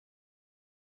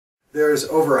there's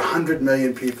over 100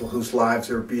 million people whose lives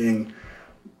are being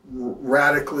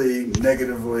radically,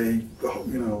 negatively,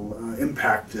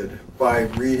 impacted by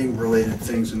reading-related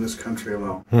things in this country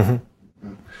alone.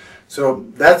 Mm-hmm. So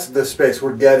that's the space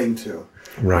we're getting to.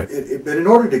 Right. But in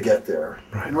order to get there,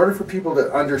 right. in order for people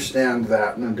to understand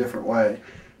that in a different way,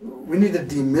 we need to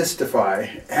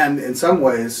demystify and, in some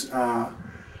ways,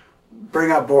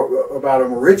 bring up about a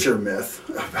richer myth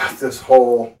about this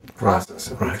whole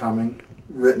process of becoming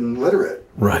written literate,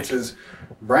 which is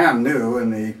brand new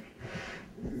in the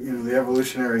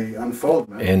evolutionary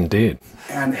unfoldment. Indeed.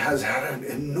 And has had an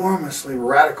enormously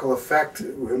radical effect. I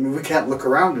mean, we can't look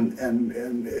around and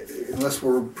unless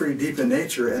we're pretty deep in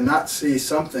nature and not see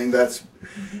something that's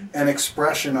an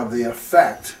expression of the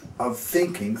effect of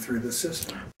thinking through the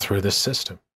system. Through the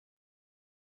system.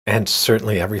 And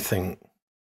certainly everything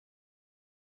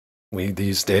we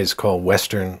these days call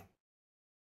Western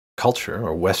culture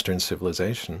or Western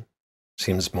civilization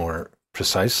seems more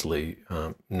precisely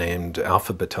named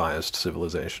alphabetized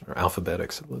civilization or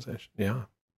alphabetic civilization. Yeah.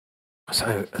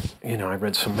 So, I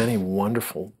read so many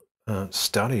wonderful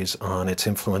studies on its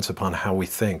influence upon how we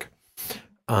think.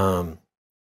 And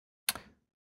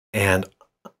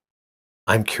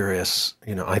I'm curious,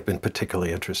 I've been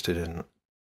particularly interested in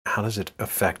how does it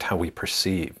affect how we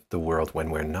perceive the world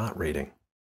when we're not reading?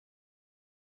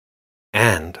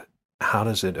 And how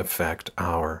does it affect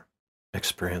our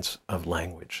experience of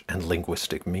language and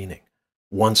linguistic meaning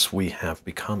once we have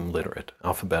become literate,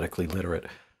 alphabetically literate?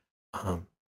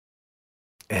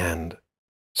 And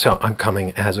so I'm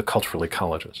coming as a cultural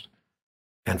ecologist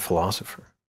and philosopher,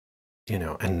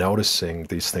 and noticing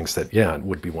these things that, it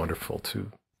would be wonderful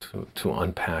to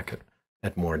unpack it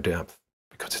at more depth,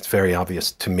 because it's very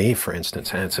obvious to me, for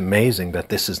instance, and it's amazing that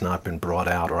this has not been brought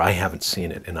out, or I haven't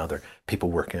seen it in other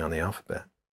people working on the alphabet,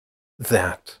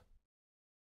 that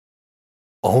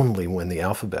only when the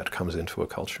alphabet comes into a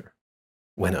culture,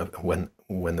 when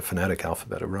the phonetic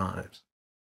alphabet arrives,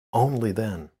 only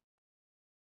then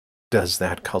does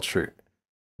that culture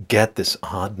get this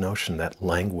odd notion that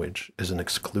language is an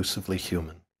exclusively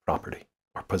human property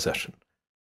or possession,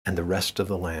 and the rest of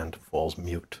the land falls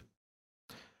mute.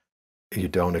 You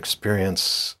don't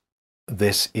experience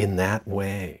this in that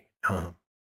way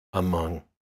among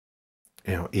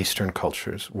Eastern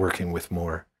cultures working with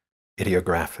more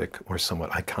ideographic or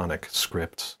somewhat iconic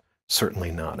scripts, certainly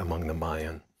not among the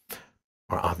Mayan,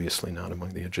 or obviously not among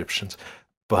the Egyptians.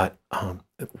 But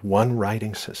one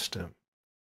writing system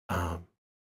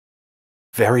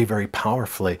very, very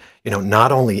powerfully,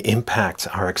 not only impacts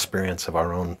our experience of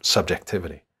our own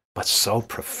subjectivity, but so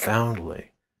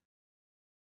profoundly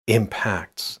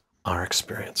impacts our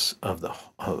experience of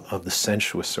the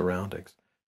sensuous surroundings.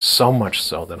 So much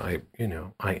so that I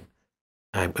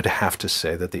would have to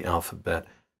say that the alphabet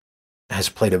has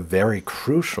played a very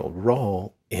crucial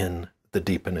role in the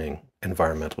deepening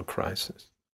environmental crisis,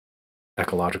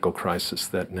 ecological crisis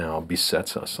that now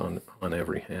besets us on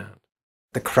every hand.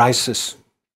 The crisis,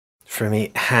 for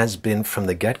me, has been from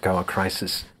the get-go a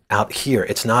crisis out here.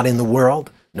 It's not in the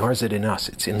world, nor is it in us.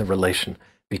 It's in the relation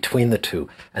between the two.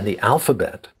 And the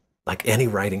alphabet, like any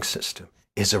writing system,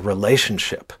 is a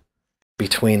relationship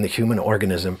between the human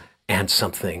organism and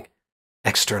something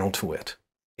external to it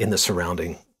in the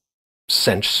surrounding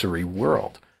sensory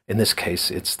world. In this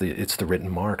case, it's the written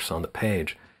marks on the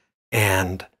page.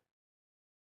 And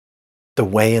the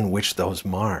way in which those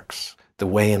marks, the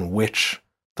way in which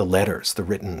the letters, the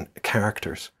written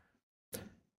characters,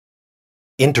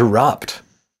 interrupt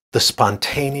the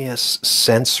spontaneous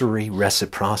sensory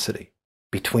reciprocity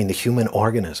between the human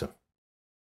organism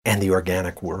and the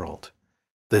organic world.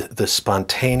 The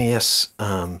spontaneous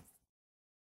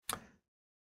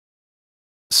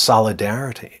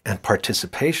solidarity and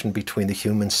participation between the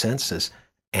human senses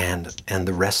and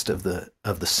the rest of the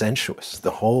sensuous,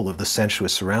 the whole of the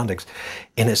sensuous surroundings.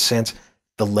 In a sense,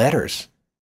 the letters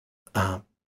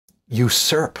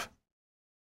usurp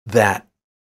that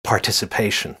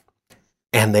participation,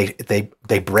 and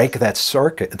they break that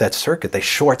circuit. They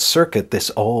short circuit this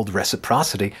old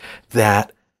reciprocity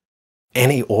that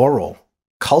any oral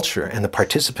culture and the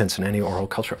participants in any oral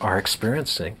culture are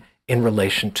experiencing in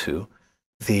relation to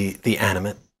the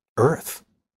animate earth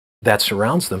that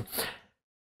surrounds them.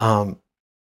 And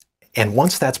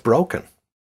once that's broken,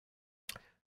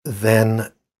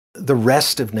 then the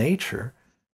rest of nature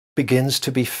begins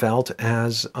to be felt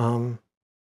as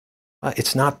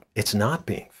it's not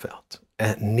being felt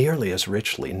nearly as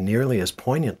richly, nearly as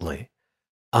poignantly.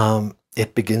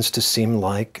 It begins to seem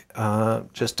like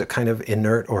just a kind of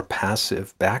inert or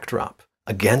passive backdrop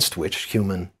against which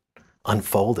human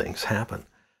unfoldings happen.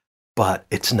 But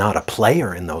it's not a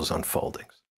player in those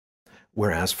unfoldings.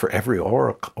 whereas for every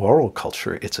oral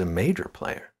culture, it's a major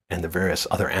player. And the various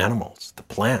other animals, the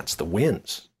plants, the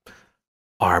winds,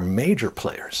 are major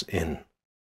players in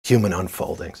human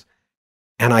unfoldings.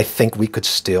 And I think we could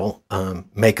still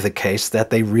make the case that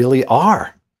they really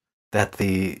are, that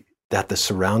the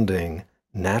surrounding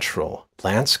natural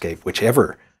landscape,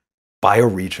 whichever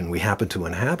bioregion we happen to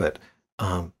inhabit,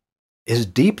 is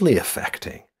deeply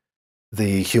affecting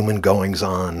the human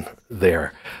goings-on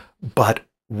there. But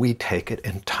we take it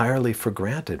entirely for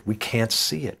granted. We can't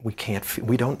see it.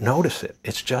 We don't notice it.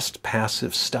 It's just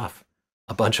passive stuff,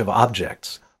 a bunch of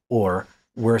objects, or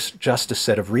worse, just a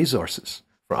set of resources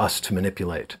for us to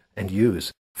manipulate and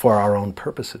use for our own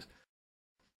purposes.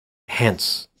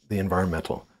 Hence the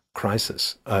environmental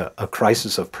crisis, a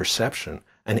crisis of perception,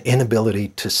 an inability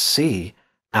to see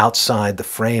outside the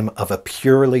frame of a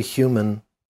purely human,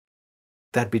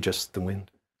 that'd be just the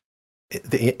wind.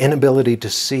 The inability to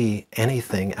see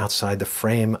anything outside the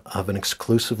frame of an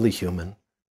exclusively human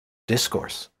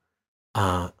discourse,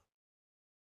 an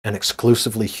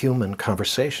exclusively human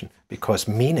conversation, because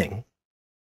meaning,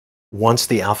 once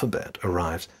the alphabet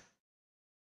arrives,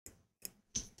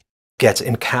 gets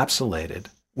encapsulated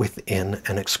within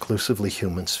an exclusively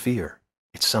human sphere.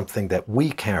 It's something that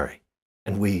we carry,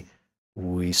 and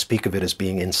we speak of it as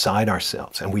being inside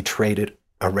ourselves, and we trade it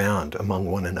around among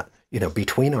one another,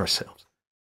 between ourselves.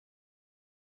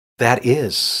 That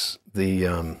is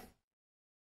the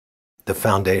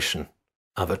foundation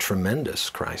of a tremendous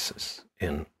crisis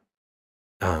in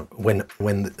when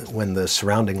the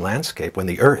surrounding landscape, when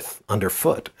the earth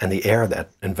underfoot and the air that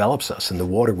envelops us and the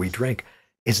water we drink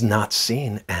is not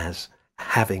seen as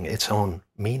having its own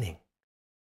meaning.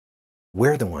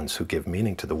 We're the ones who give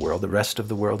meaning to the world. The rest of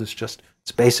the world is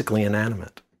it's basically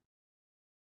inanimate,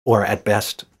 or at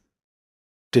best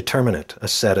determinate, a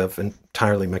set of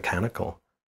entirely mechanical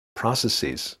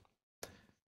processes.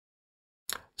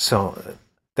 So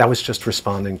that was just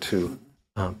responding to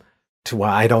why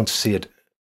I don't see it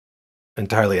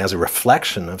entirely as a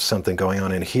reflection of something going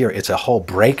on in here. It's a whole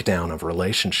breakdown of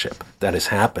relationship that has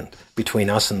happened between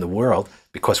us and the world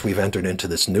because we've entered into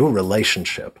this new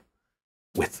relationship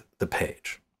with the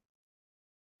page.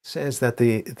 It says that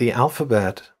the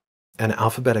alphabet and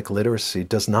alphabetic literacy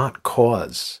does not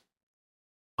cause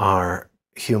our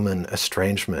human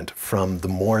estrangement from the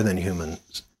more than human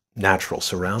natural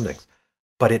surroundings,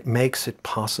 but it makes it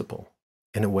possible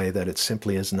in a way that it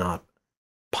simply is not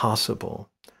possible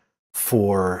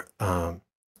for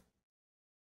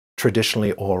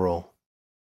traditionally oral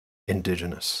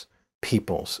indigenous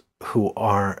peoples who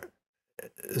are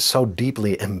so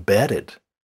deeply embedded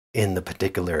in the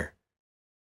particular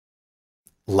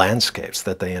landscapes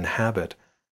that they inhabit,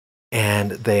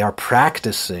 and they are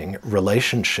practicing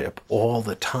relationship all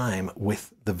the time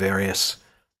with the various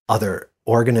other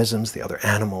organisms, the other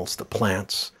animals, the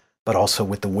plants, but also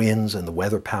with the winds and the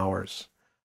weather powers.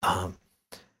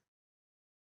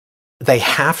 They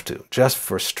have to, just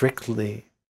for strictly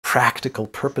practical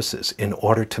purposes, in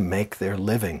order to make their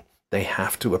living, they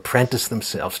have to apprentice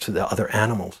themselves to the other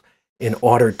animals in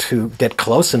order to get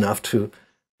close enough to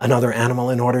another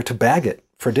animal in order to bag it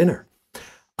for dinner.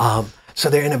 So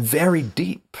they're in a very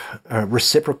deep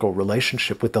reciprocal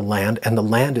relationship with the land, and the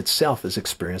land itself is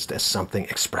experienced as something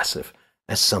expressive,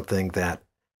 as something that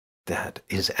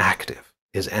is active,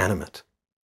 is animate,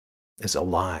 is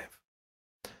alive.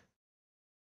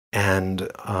 And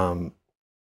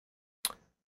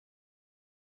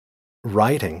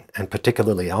writing, and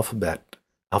particularly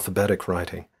alphabetic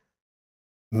writing,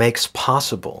 makes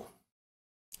possible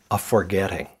a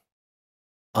forgetting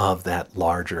of that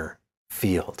larger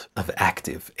field of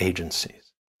active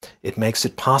agencies. It makes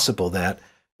it possible that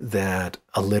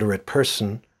a literate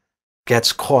person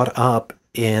gets caught up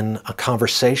in a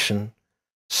conversation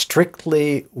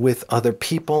strictly with other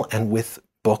people and with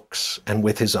books and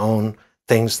with his own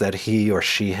things that he or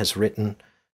she has written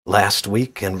last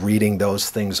week, and reading those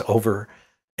things over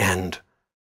and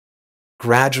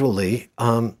gradually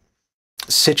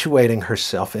situating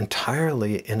herself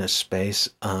entirely in a space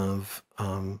of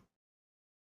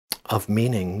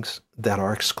meanings that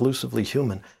are exclusively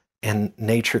human, and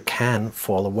nature can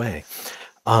fall away.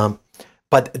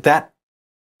 But that,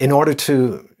 in order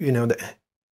to,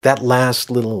 that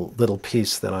last little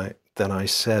piece that I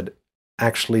said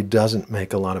actually doesn't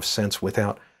make a lot of sense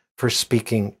without first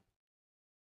speaking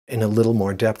in a little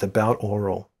more depth about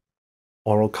oral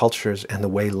cultures and the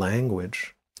way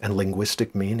language and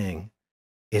linguistic meaning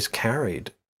is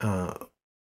carried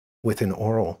within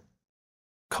oral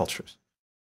cultures.